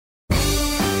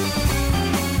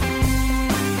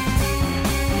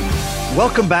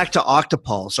Welcome back to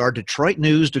Octopulse, our Detroit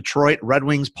News, Detroit Red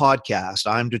Wings podcast.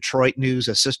 I'm Detroit News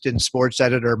Assistant Sports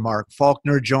Editor Mark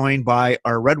Faulkner, joined by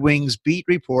our Red Wings beat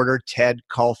reporter Ted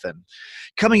Kulfan.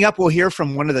 Coming up, we'll hear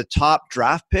from one of the top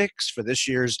draft picks for this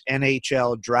year's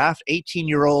NHL draft,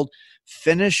 18-year-old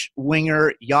Finnish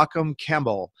winger Joakim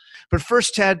Kemell. But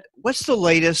first, Ted, what's the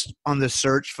latest on the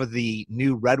search for the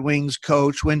new Red Wings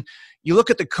coach? When you look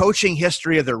at the coaching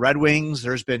history of the Red Wings,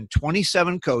 there's been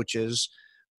 27 coaches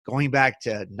going back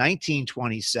to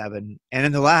 1927. And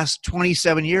in the last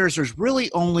 27 years, there's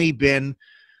really only been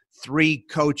 3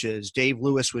 coaches. Dave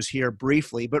Lewis was here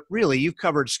briefly, but really you've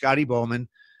covered Scotty Bowman,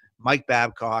 Mike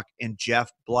Babcock, and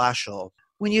Jeff Blashill.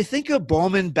 When you think of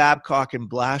Bowman, Babcock, and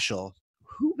Blashill,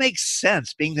 who makes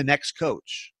sense being the next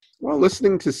coach? Well,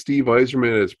 listening to Steve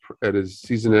Yzerman at his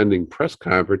season-ending press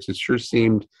conference, it sure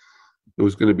seemed it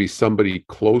was going to be somebody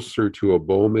closer to a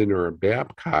Bowman or a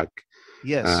Babcock.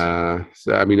 Yes.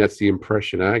 So, I mean, that's the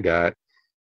impression I got.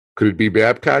 Could it be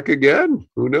Babcock again?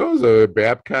 Who knows?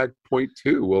 Babcock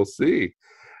 0.2. We'll see.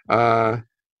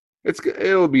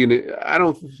 It'll be. I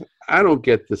don't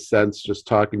get the sense just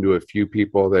talking to a few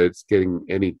people that it's getting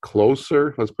any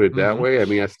closer. Let's put it that way. I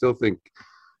mean, I still think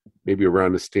maybe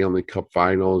around the Stanley Cup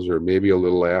Finals or maybe a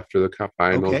little after the Cup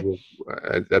Finals.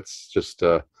 Okay. That's just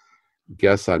a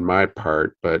guess on my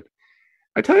part, but.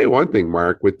 I tell you one thing,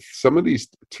 Mark, with some of these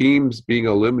teams being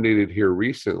eliminated here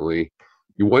recently,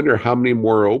 you wonder how many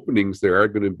more openings there are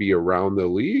going to be around the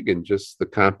league and just the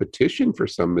competition for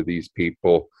some of these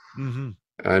people. Mm-hmm.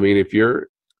 I mean, if you're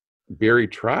Barry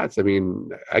Trotz, I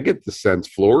mean, I get the sense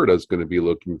Florida's going to be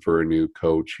looking for a new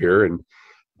coach here. And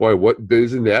boy,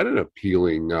 isn't that an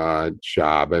appealing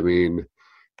job? I mean,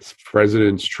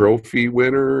 President's Trophy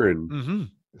winner and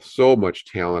so much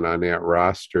talent on that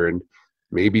roster. And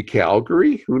maybe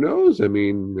Calgary, who knows? I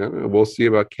mean, we'll see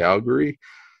about Calgary.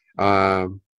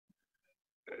 It'll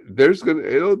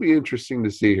be interesting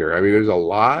to see here. I mean, there's a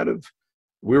lot of,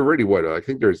 we're already, I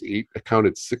think there's 8, I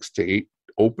counted 6 to 8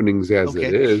 openings as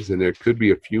it is, and there could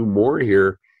be a few more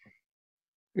here.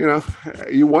 You know,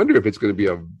 you wonder if it's going to be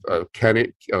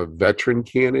a veteran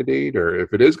candidate, or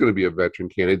if it is going to be a veteran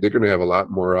candidate, they're going to have a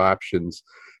lot more options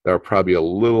that are probably a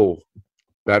little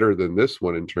better than this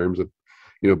one in terms of,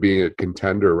 being a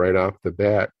contender right off the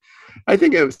bat. I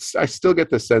think I still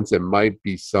get the sense it might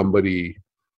be somebody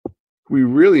we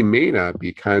really may not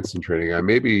be concentrating on.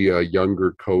 Maybe a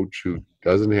younger coach who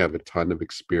doesn't have a ton of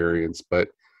experience, but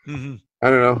I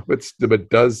don't know. But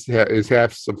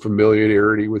have some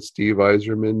familiarity with Steve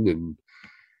Yzerman, and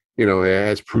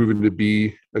has proven to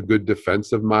be a good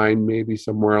defensive mind, maybe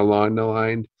somewhere along the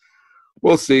line.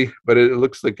 We'll see. But it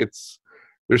looks like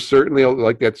there's certainly,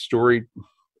 like that story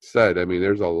said, I mean,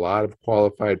 there's a lot of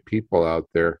qualified people out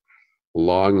there,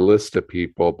 long list of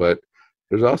people, but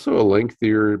there's also a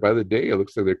lengthier, by the day, it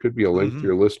looks like there could be a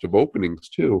lengthier list of openings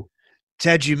too.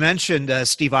 Ted, you mentioned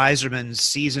Steve Yzerman's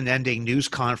season-ending news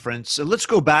conference. Let's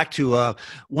go back to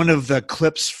one of the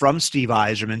clips from Steve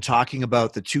Yzerman talking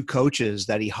about the 2 coaches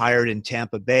that he hired in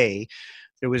Tampa Bay.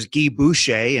 There was Guy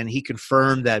Boucher, and he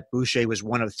confirmed that Boucher was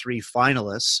one of 3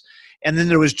 finalists. And then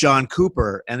there was John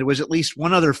Cooper, and there was at least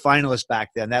one other finalist back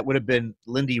then. That would have been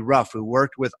Lindy Ruff, who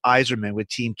worked with Yzerman with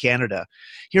Team Canada.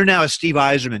 Here now is Steve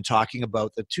Yzerman talking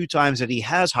about the 2 times that he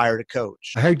has hired a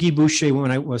coach. I hired Guy Boucher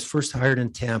when I was first hired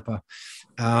in Tampa.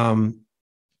 And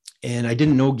I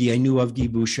didn't know Guy. I knew of Guy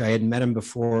Boucher. I had met him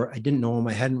before. I didn't know him.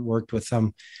 I hadn't worked with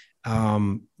him.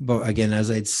 But again,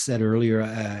 as I'd said earlier,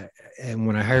 and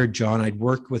when I hired John, I'd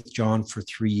worked with John for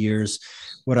 3 years.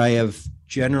 What I have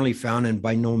generally found, and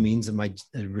by no means am I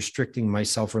restricting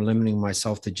myself or limiting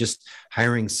myself to just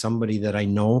hiring somebody that I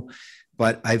know,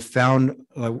 but I've found,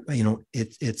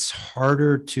 it's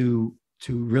harder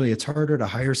it's harder to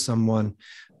hire someone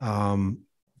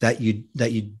that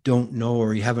you don't know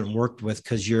or you haven't worked with,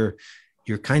 because you're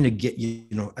kind of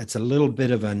it's a little bit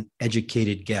of an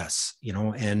educated guess,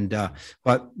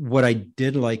 but what I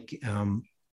did like,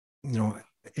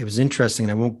 it was interesting.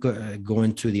 I won't go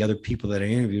into the other people that I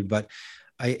interviewed, but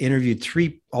I interviewed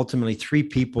ultimately three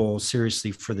people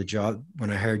seriously for the job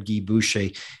when I hired Guy Boucher,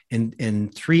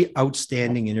 and 3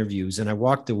 outstanding interviews. And I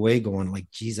walked away going like,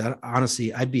 geez,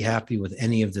 honestly, I'd be happy with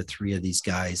any of the 3 of these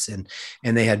guys. And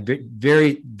they had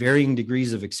very varying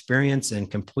degrees of experience and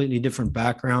completely different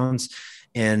backgrounds.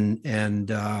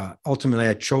 And ultimately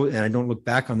I chose, and I don't look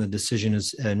back on the decision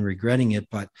and regretting it,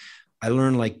 but I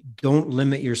learned, like, don't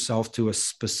limit yourself to a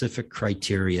specific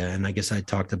criteria. And I guess I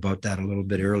talked about that a little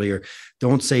bit earlier.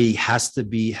 Don't say he has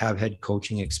to have head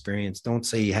coaching experience. Don't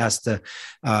say he has to,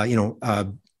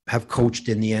 have coached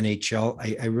in the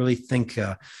NHL. I really think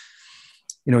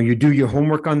you do your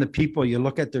homework on the people, you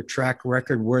look at their track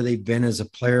record, where they've been as a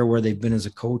player, where they've been as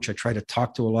a coach. I try to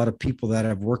talk to a lot of people that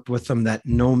have worked with them, that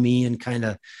know me and kind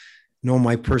of know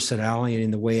my personality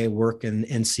and the way I work,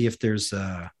 and see if there's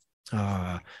a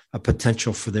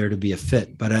potential for there to be a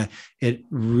fit. But it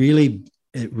really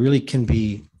can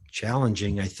be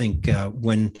challenging, I think,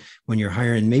 when you're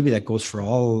hiring. Maybe that goes for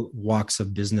all walks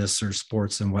of business or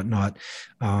sports and whatnot.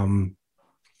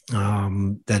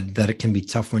 That it can be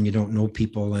tough when you don't know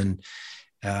people. And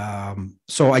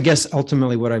so I guess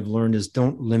ultimately what I've learned is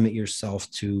don't limit yourself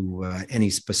to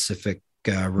any specific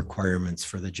requirements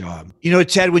for the job.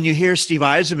 Ted, when you hear Steve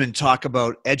Yzerman talk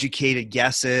about educated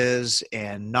guesses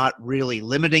and not really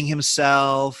limiting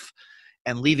himself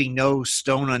and leaving no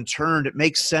stone unturned, it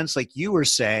makes sense, like you were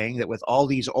saying, that with all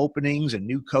these openings and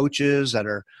new coaches that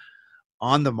are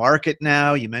on the market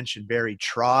now. You mentioned Barry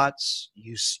Trotz.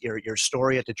 Your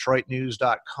story at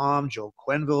DetroitNews.com. Joe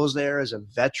Quenneville is there as a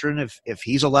veteran if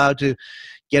he's allowed to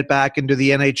get back into the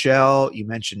NHL. You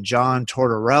mentioned John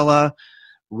Tortorella,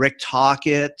 Rick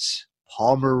Tocchet,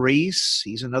 Paul Maurice.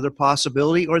 He's another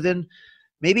possibility. Or then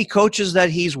maybe coaches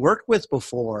that he's worked with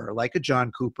before, like a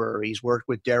John Cooper. He's worked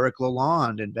with Derek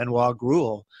Lalonde and Benoit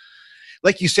Gruel.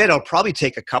 Like you said, it'll probably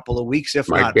take a couple of weeks, if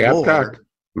Mike not Babcock. more.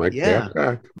 Mike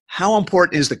Babcock. How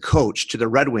important is the coach to the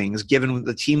Red Wings, given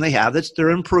the team they have? They're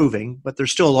improving, but they're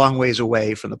still a long ways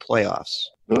away from the playoffs.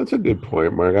 No, that's a good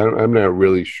point, Mark. I'm not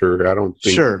really sure. I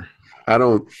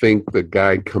don't think the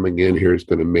guy coming in here is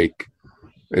going to make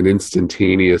an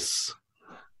instantaneous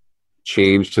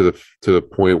change to the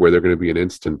point where they're going to be an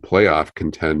instant playoff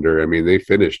contender. I mean, they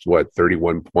finished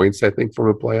 31 points, I think, from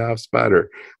a playoff spot, or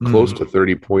close to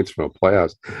 30 points from a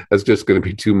playoffs. That's just going to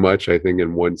be too much, I think,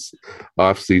 in one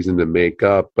off season to make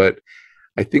up. But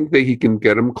I think that he can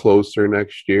get them closer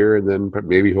next year, and then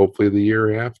maybe hopefully the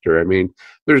year after. I mean,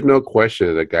 there's no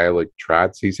question that a guy like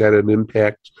Trotz, he's had an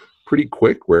impact pretty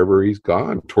quick wherever he's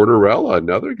gone. Tortorella,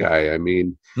 another guy. I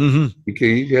mean,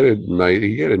 he had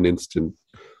an instant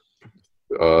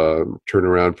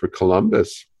turnaround for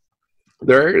Columbus.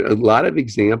 There are a lot of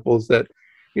examples that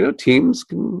teams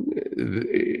can.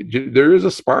 There is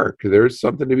a spark. There's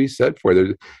something to be said for.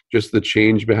 There's just the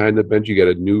change behind the bench. You get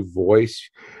a new voice.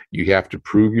 You have to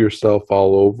prove yourself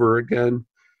all over again.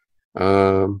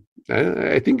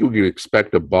 I think we could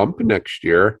expect a bump next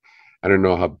year. I don't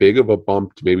know how big of a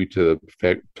bump, maybe to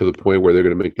the point where they're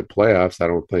going to make the playoffs. I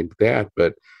don't think that,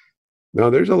 but no,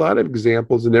 there's a lot of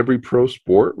examples in every pro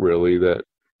sport, really, that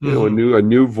a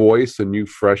new voice, a new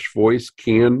fresh voice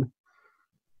can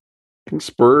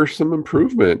spur some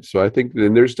improvement. So I think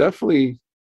then there's definitely,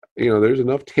 there's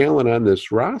enough talent on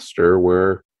this roster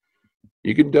where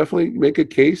you can definitely make a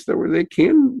case that where they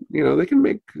can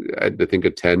make, I think,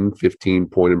 a 10, 15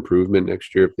 point improvement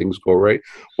next year if things go right.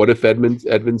 What if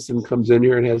Edvinsson comes in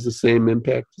here and has the same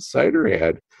impact Seider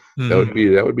had? That would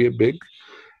be a big.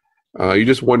 You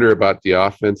just wonder about the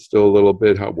offense still a little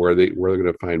bit, where they're going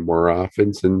to find more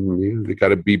offense, and they got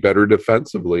to be better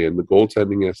defensively, and the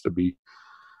goaltending has to be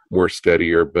more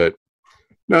steadier. But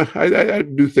no, I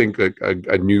do think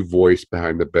a new voice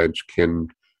behind the bench can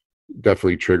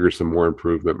definitely trigger some more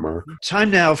improvement, Mark.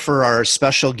 Time now for our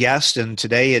special guest, and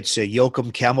today it's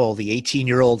Joakim Kemell, the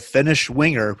 18-year-old Finnish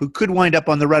winger who could wind up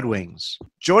on the Red Wings.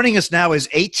 Joining us now is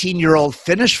 18-year-old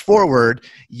Finnish forward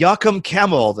Joakim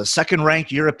Kemell, the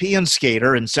second-ranked European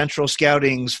skater in Central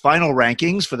Scouting's final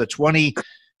rankings for the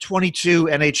 2022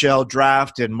 NHL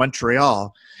draft in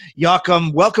Montreal.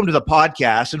 Joakim, welcome to the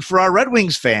podcast. And for our Red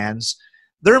Wings fans,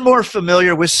 they're more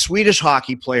familiar with Swedish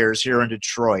hockey players here in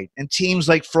Detroit and teams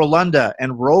like Frölunda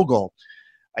and Rögle.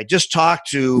 I just talked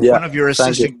to one of your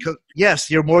assistant coaches. Yes,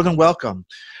 you're more than welcome.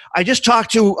 I just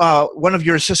talked to one of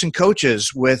your assistant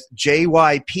coaches with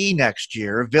JYP next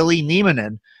year, Ville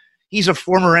Nieminen. He's a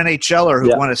former NHLer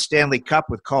who won a Stanley Cup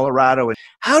with Colorado.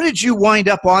 How did you wind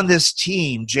up on this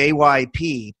team,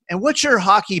 JYP? And what's your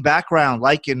hockey background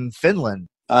like in Finland?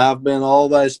 I have been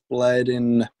always played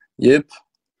in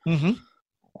JYP.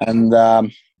 And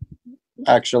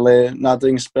actually,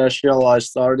 nothing special. I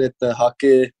started the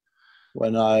hockey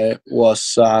when I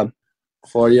was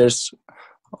 4 years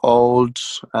old.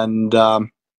 And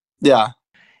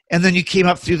And then you came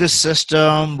up through the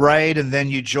system, right? And then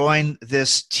you joined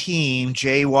this team,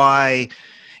 JYP.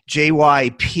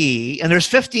 And there's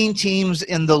 15 teams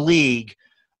in the league,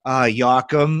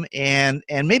 Joakim. And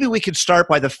maybe we could start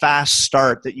by the fast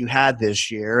start that you had this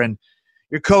year. And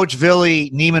your coach, Ville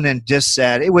Nieminen, just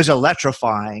said it was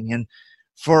electrifying. And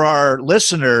for our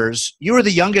listeners, you were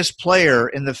the youngest player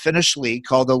in the Finnish league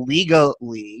called the Liiga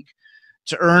League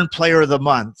to earn Player of the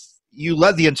Month. You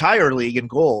led the entire league in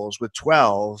goals with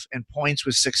 12 and points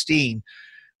with 16.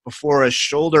 before a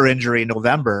shoulder injury in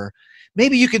November.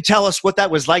 Maybe you can tell us what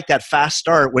that was like, that fast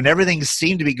start, when everything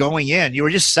seemed to be going in. You were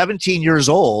just 17 years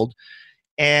old,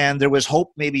 and there was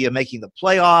hope maybe of making the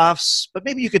playoffs. But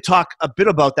maybe you could talk a bit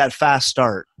about that fast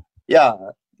start. Yeah,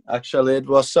 actually, it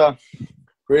was a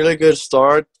really good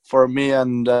start for me,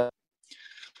 and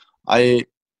I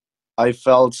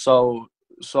felt so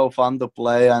fun to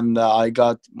play, and I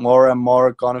got more and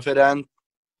more confident.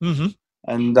 Mm-hmm.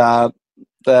 And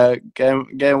the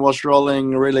game was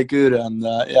rolling really good, and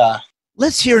yeah.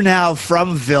 Let's hear now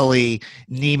from Ville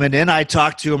Nieminen. I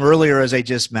talked to him earlier, as I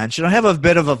just mentioned. I have a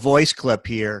bit of a voice clip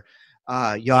here,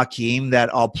 Joachim, that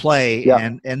I'll play, yeah.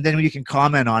 and then you can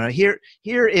comment on it. Here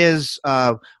is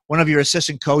one of your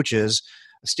assistant coaches,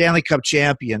 a Stanley Cup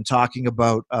champion, talking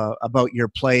about your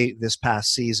play this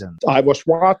past season. I was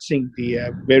watching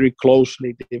very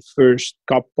closely the first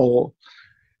couple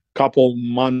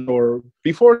months or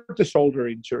before the shoulder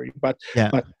injury, but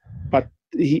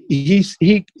he's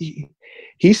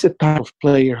the type of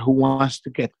player who wants to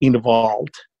get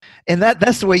involved, and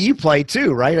that's the way you play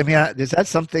too, right? I mean, is that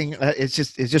something? It's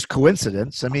just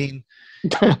coincidence. I mean,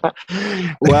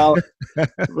 well,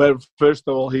 first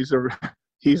of all, he's a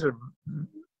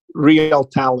real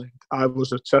talent. I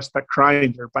was just a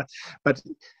grinder, but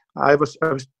I was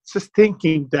just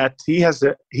thinking that he has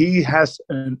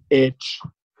an edge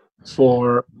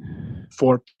for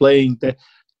playing the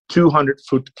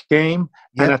 200-foot game,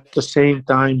 yep. And at the same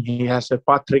time he has a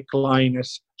Patrik Laine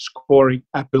scoring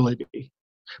ability,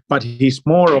 but he's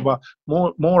more of a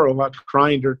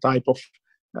grinder type of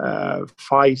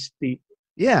feisty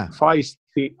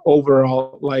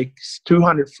overall, like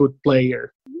 200-foot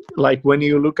player. Like when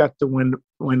you look at when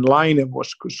Laine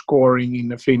was scoring in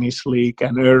the Finnish league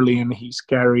and early in his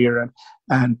career,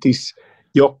 and this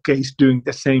Jokke is doing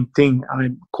the same thing.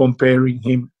 I'm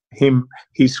comparing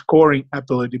his scoring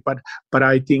ability, but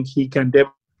I think he can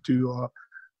develop to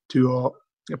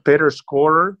a better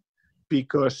scorer,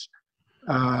 because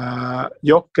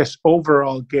Jokke's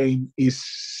overall game is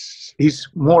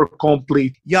more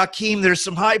complete. Joachim, there's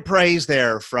some high praise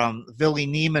there from Ville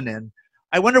Nieminen.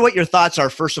 I wonder what your thoughts are,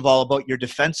 first of all, about your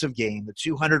defensive game, the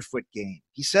 200-foot game.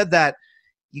 He said that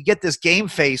you get this game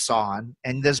face on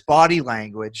and this body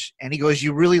language, and he goes,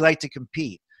 you really like to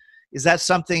compete. Is that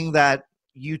something that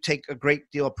you take a great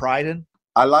deal of pride in?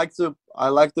 I like to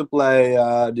play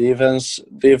defense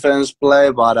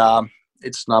play, but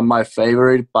it's not my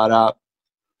favorite. But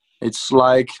it's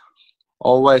like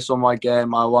always on my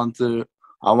game. I want to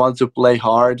play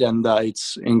hard, and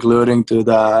it's including to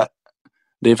the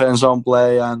defense on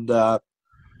play and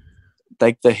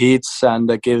take the hits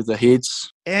and give the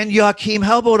hits. And Joachim,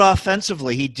 how about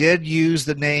offensively? He did use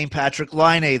the name Patrik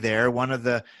Laine there, one of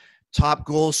the top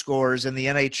goal scorers in the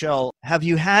NHL. Have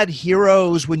you had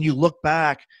heroes when you look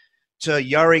back to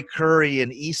Jari Kurri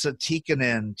and Esa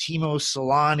Tikkanen, Timo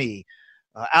Solani,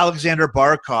 Alexander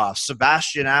Barkov,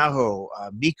 Sebastian Aho,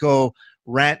 Mikko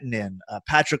Rantanen,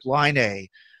 Patrik Laine?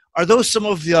 Are those some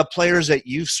of the players that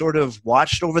you've sort of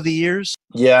watched over the years?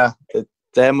 Yeah,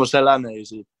 Teemu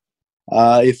Selänne.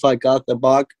 If I got the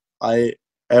puck, I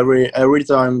every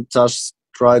time just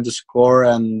try to score,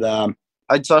 and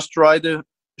I just try to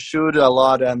shoot a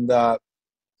lot and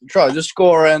try to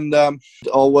score, and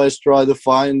always try to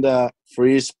find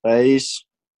free space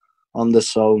on the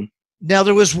zone. Now,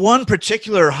 there was one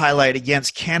particular highlight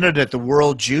against Canada at the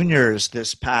World Juniors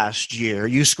this past year.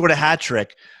 You scored a hat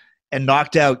trick and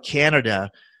knocked out Canada,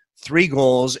 3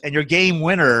 goals, and your game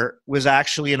winner was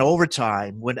actually in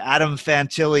overtime when Adam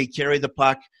Fantilli carried the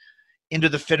puck into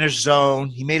the Finnish zone.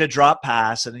 He made a drop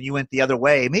pass, and then you went the other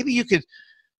way. Maybe you could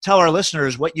tell our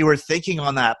listeners what you were thinking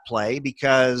on that play,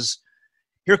 because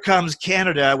here comes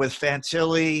Canada with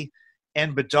Fantilli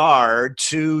and Bedard,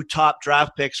 2 top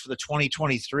draft picks for the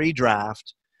 2023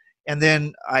 draft. And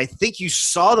then I think you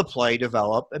saw the play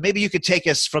develop, and maybe you could take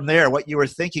us from there, what you were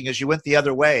thinking as you went the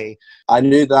other way. I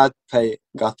knew that they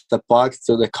got the puck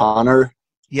to the corner.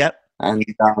 Yep. And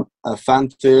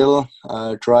Fantil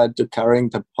tried to carry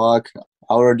the puck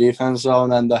our defense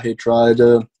zone, and he tried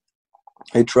to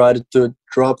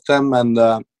drop them, and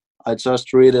I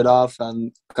just read it off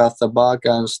and got the puck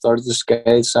and started to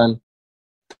skate,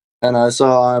 and I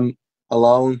saw I'm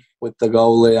alone with the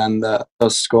goalie and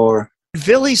just score.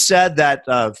 Ville said that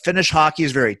Finnish hockey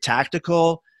is very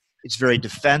tactical. It's very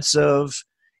defensive.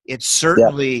 It's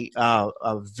certainly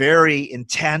very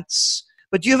intense.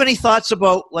 But do you have any thoughts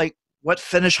about like what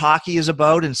Finnish hockey is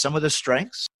about and some of the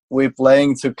strengths? We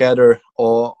playing together,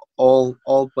 all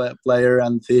player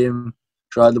and team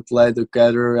try to play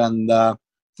together, and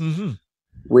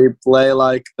we play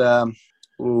like the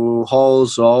whole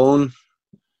zone,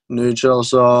 neutral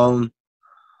zone,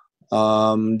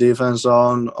 defense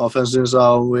zone, offensive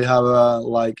zone. We have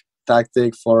a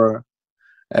tactic for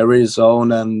every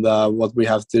zone and what we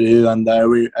have to do, and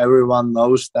everyone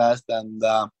knows that, and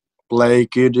play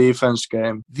good defense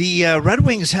game. The Red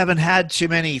Wings haven't had too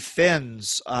many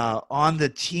Finns on the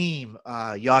team,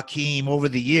 Joakim, over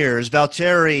the years.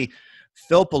 Valtteri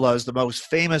Filppula is the most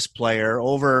famous player,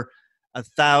 over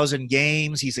 1,000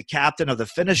 games. He's the captain of the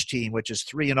Finnish team, which is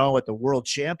 3-0 at the World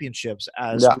Championships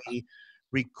as we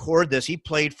record this. He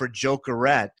played for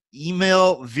Jokerit.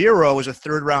 Emil Viro was a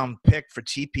third-round pick for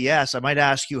TPS. I might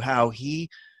ask you how he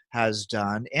has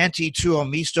done. Antti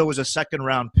Tuomisto was a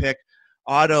second-round pick.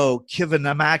 Otto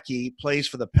Kivimäki plays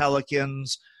for the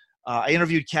Pelicans. I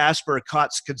interviewed Kasper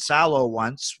Kotsalo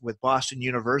once with Boston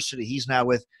University. He's now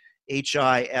with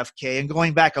HIFK. And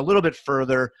going back a little bit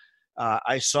further,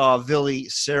 I saw Vili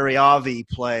Seriavi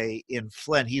play in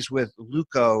Flint. He's with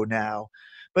Lukko now.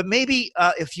 But maybe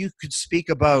if you could speak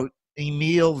about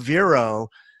Emil Viro,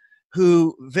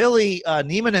 who Vili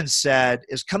Nieminen said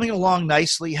is coming along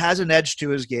nicely, has an edge to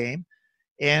his game,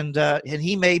 and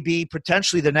he may be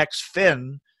potentially the next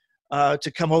Finn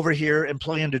to come over here and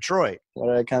play in Detroit.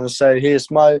 What I can say,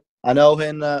 I know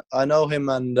him,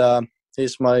 and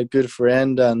he's my good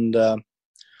friend, and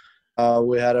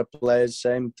we had a play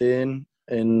same team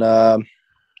in past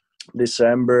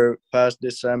December.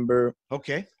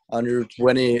 Okay. Under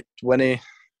 20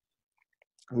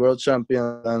 world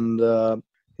champion, and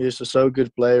he's a so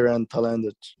good player and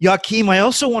talented. Joakim, I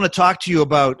also want to talk to you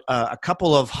about a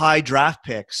couple of high draft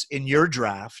picks in your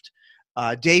draft.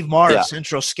 Dave Marr,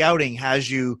 Central Scouting, has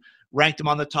you ranked him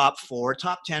on the top 4,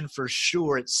 top 10 for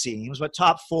sure, it seems, but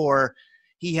top 4,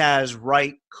 he has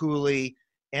Wright, Cooley,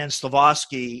 and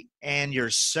Slavoski, and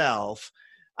yourself.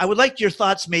 I would like your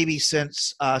thoughts maybe,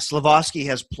 since Slavoski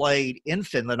has played in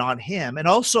Finland, on him, and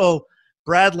also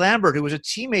Brad Lambert, who was a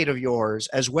teammate of yours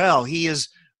as well. He is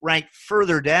ranked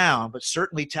further down, but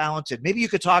certainly talented. Maybe you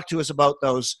could talk to us about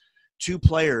those two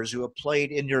players who have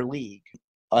played in your league.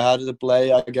 I had to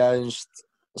play against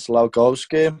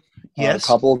Slafkovsky a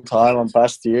couple of times on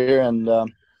past year, and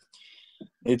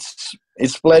it's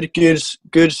played a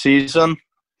good season,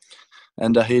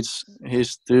 and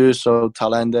he's too so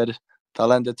talented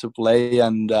to play,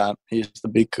 and he's the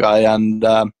big guy, and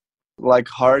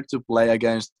hard to play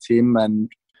against him. And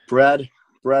Brad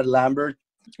Lambert,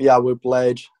 we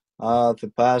played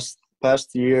the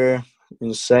past year in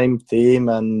the same team,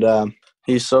 and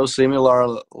he's so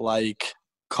similar like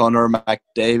Connor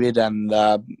McDavid, and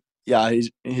he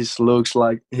looks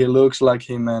like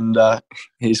him, and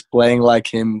he's playing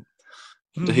like him.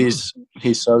 Mm-hmm.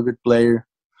 He's so good player.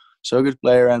 So good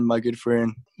player and my good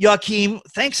friend. Joakim,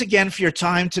 thanks again for your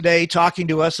time today, talking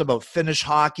to us about Finnish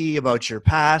hockey, about your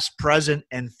past, present,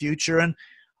 and future, and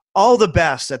all the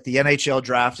best at the NHL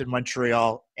draft in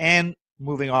Montreal and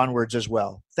moving onwards as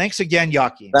well. Thanks again,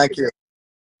 Joakim. Thank you.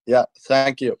 Yeah,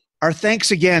 thank you. Our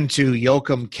thanks again to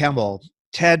Joakim Kemell.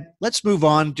 Ted, let's move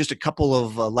on. Just a couple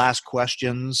of last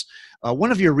questions.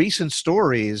 One of your recent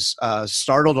stories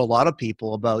startled a lot of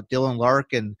people about Dylan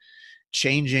Larkin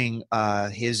changing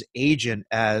his agent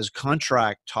as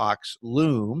contract talks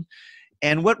loom.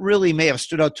 And what really may have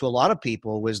stood out to a lot of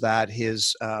people was that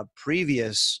his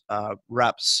previous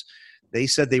reps, they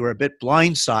said they were a bit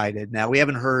blindsided. Now, we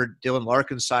haven't heard Dylan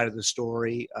Larkin's side of the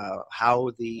story,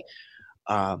 how the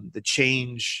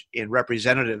change in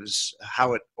representatives,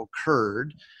 how it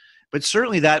occurred. But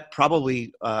certainly that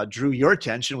probably drew your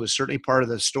attention, was certainly part of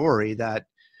the story, that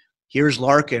here's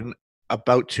Larkin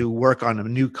about to work on a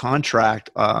new contract,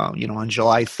 on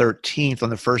July 13th, on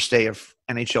the first day of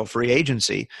NHL free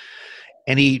agency,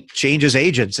 and he changes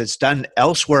agents. It's done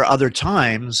elsewhere other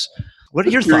times. What are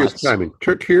your thoughts?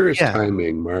 Curious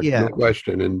timing, Mark, no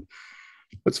question. And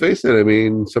let's face it, I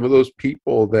mean, some of those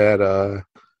people that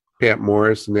Pat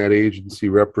Morris and that agency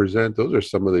represent, those are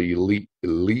some of the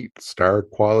elite star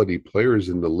quality players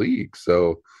in the league.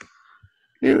 So,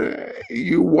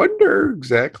 you wonder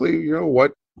exactly,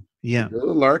 what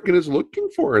Larkin is looking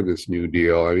for in this new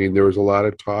deal. I mean, there was a lot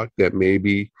of talk that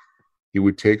maybe he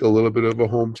would take a little bit of a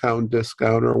hometown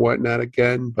discount or whatnot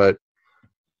again. But,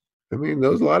 I mean, a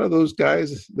lot of those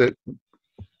guys that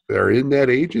are in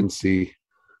that agency,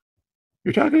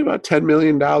 you're talking about $10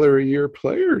 million a year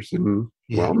players. And,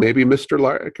 well, maybe Mr.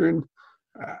 Larkin,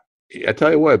 I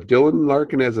tell you what, if Dylan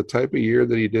Larkin has a type of year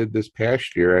that he did this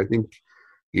past year, I think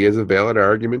he has a valid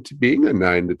argument to being a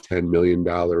 $9 to $10 million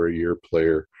a year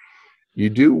player. You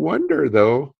do wonder,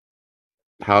 though,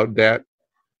 how that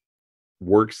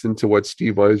works into what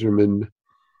Steve Yzerman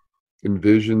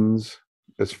envisions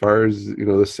as far as,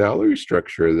 the salary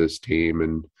structure of this team.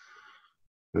 And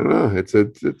I don't know, it's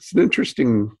an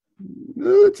interesting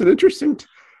it's an interesting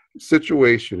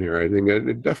situation here. I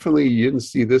think definitely you didn't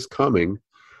see this coming.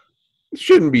 It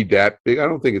shouldn't be that big. I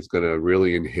don't think it's going to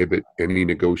really inhibit any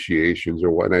negotiations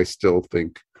or what. And I still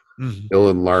think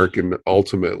Dylan Larkin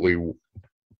ultimately,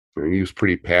 he was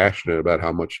pretty passionate about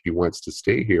how much he wants to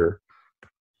stay here,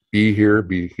 be here.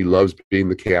 He loves being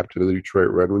the captain of the Detroit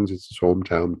Red Wings. It's his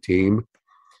hometown team.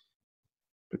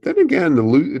 But then again,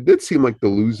 it did seem like the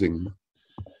losing,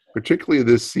 particularly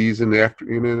this season, after,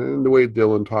 and the way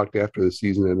Dylan talked after the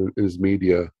season in his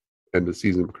media and the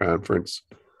season conference,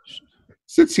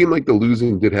 it seemed like the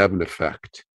losing did have an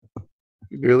effect.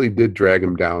 It really did drag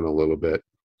him down a little bit.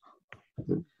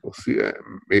 We'll see.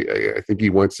 I think he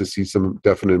wants to see some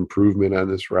definite improvement on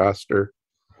this roster.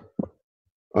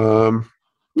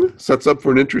 Sets up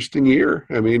for an interesting year.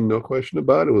 I mean, no question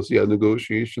about it. We'll see how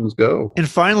negotiations go. And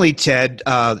finally, Ted,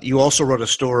 you also wrote a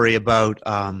story about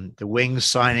the Wings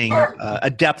signing a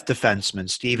depth defenseman,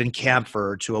 Steven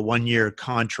Kampfer, to a 1-year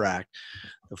contract.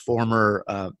 The former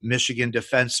Michigan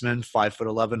defenseman,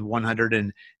 5'11",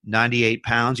 198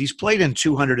 pounds. He's played in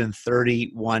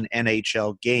 231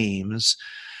 NHL games.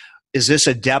 Is this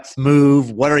a depth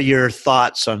move? What are your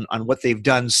thoughts on what they've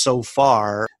done so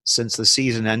far since the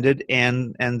season ended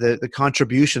and the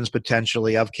contributions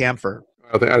potentially of Kampfer?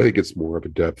 I think it's more of a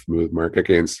depth move, Mark. I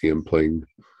can't see him playing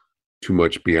too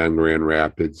much beyond Grand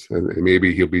Rapids. And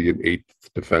maybe he'll be an 8th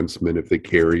defenseman if they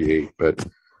carry 8, but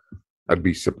I'd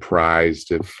be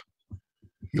surprised if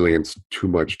he lands too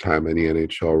much time on the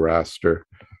NHL roster.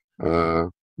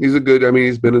 He's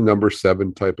been a number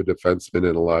 7 type of defenseman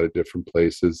in a lot of different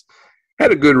places.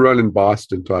 Had a good run in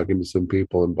Boston, talking to some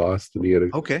people in Boston. He had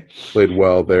played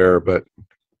well there, but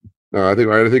I think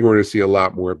we're going to see a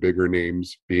lot more bigger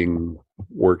names being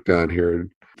worked on here.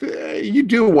 You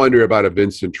do wonder about a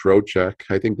Vincent Trocheck.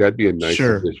 I think that'd be a nice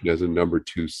addition as a number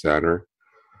 2 center.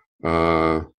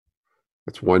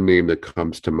 That's one name that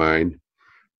comes to mind.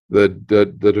 The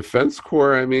defense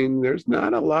core, I mean, there's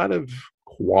not a lot of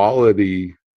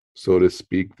quality, so to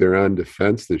speak, there on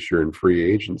defense this year in free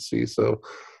agency. So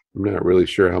I'm not really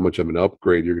sure how much of an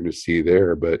upgrade you're going to see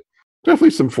there, but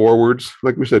definitely some forwards.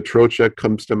 Like we said, Trocheck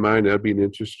comes to mind. That'd be an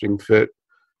interesting fit.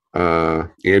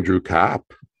 Andrew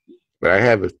Kopp. But I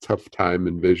have a tough time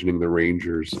envisioning the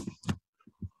Rangers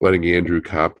letting Andrew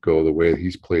Kopp go the way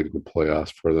he's played in the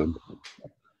playoffs for them.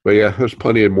 But yeah, there's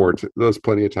plenty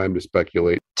of time to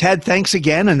speculate. Ted, thanks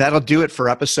again, and that'll do it for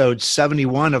episode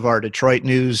 71 of our Detroit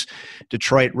News,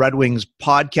 Detroit Red Wings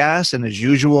podcast. And as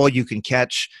usual, you can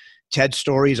catch Ted's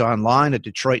stories online at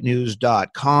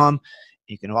DetroitNews.com.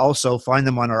 You can also find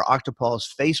them on our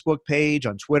Octopulse Facebook page,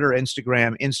 on Twitter,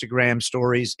 Instagram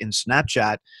stories, and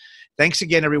Snapchat. Thanks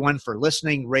again, everyone, for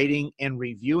listening, rating, and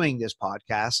reviewing this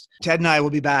podcast. Ted and I will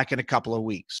be back in a couple of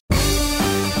weeks.